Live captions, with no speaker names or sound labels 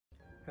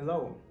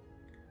Hello,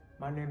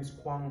 my name is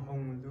Quang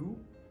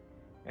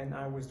and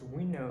I was the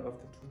winner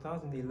of the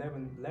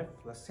 2011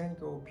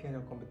 Vlassenko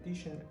piano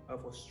competition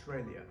of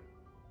Australia.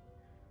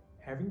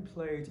 Having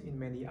played in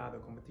many other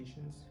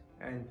competitions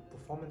and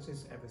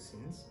performances ever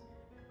since,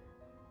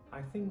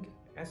 I think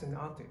as an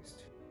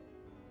artist,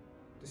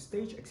 the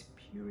stage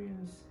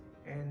experience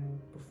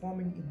and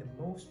performing in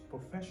the most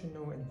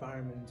professional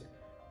environment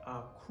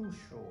are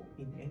crucial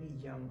in any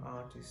young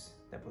artist's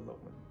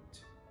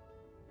development.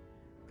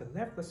 The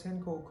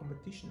Vlassenko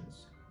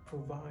competitions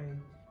provide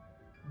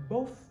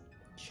both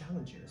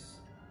challenges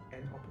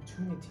and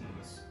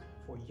opportunities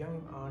for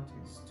young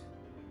artists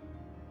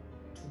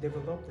to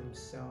develop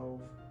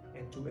themselves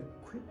and to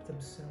equip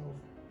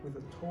themselves with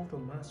a total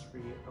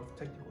mastery of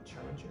technical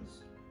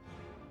challenges,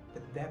 the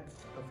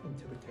depth of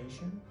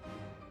interpretation,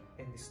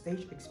 and the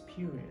stage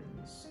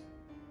experience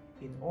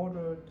in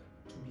order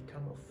to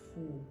become a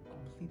full,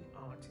 complete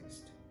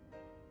artist.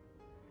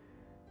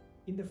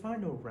 In the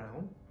final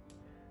round,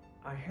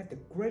 I had the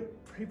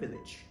great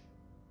privilege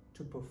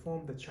to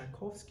perform the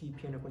Tchaikovsky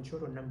Piano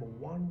Concerto No.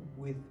 1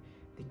 with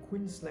the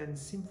Queensland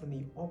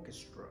Symphony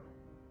Orchestra.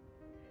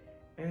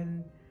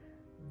 And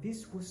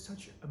this was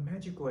such a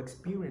magical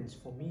experience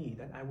for me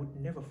that I would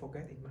never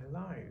forget in my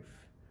life.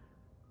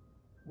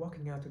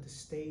 Walking out to the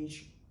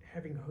stage,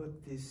 having heard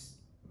this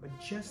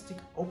majestic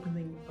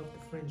opening of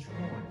the French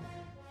horn,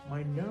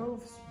 my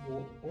nerves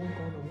were all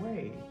gone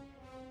away,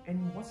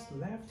 and what's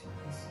left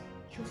is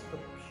just a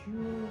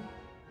pure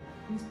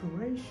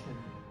inspiration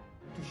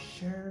to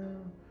share,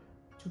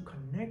 to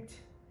connect,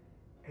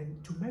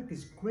 and to make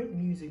this great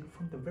music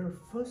from the very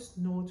first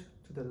note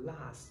to the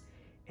last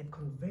and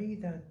convey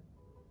that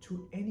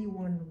to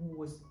anyone who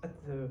was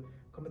at the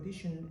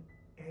competition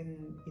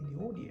and in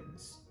the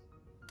audience.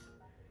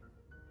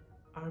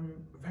 I'm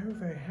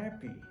very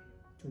happy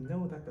to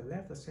know that the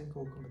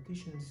Vlassenko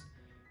competitions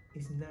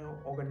is now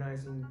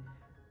organizing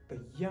the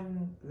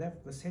Young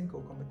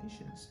Vlassenko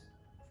competitions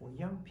for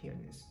young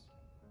pianists.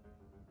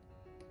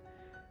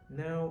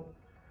 Now,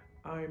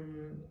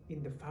 I'm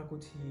in the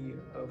Faculty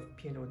of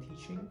Piano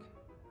Teaching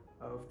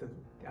of the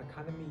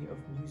Academy of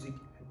Music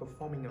and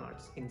Performing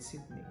Arts in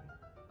Sydney.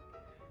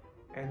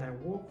 And I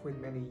work with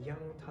many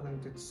young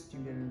talented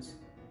students,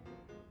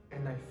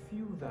 and I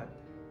feel that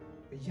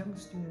the young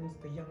students,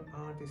 the young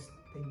artists,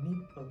 they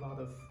need a lot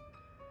of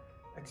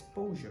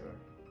exposure,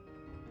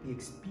 the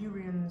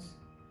experience,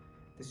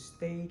 the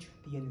stage,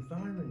 the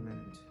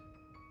environment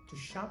to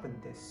sharpen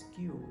their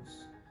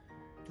skills,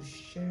 to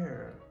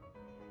share,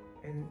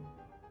 and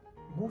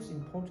most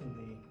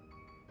importantly,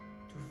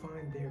 to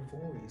find their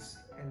voice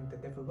and the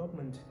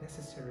development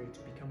necessary to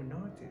become an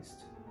artist.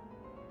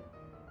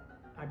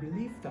 I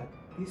believe that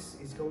this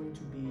is going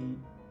to be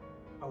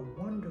a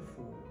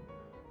wonderful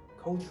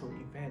cultural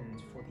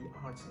event for the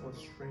arts in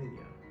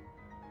Australia,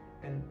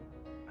 and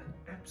an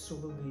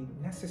absolutely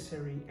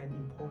necessary and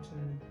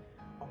important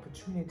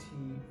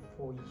opportunity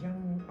for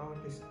young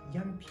artists,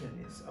 young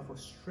pianists of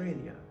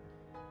Australia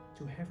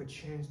to have a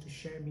chance to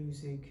share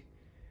music,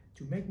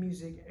 to make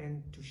music,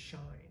 and to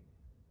shine.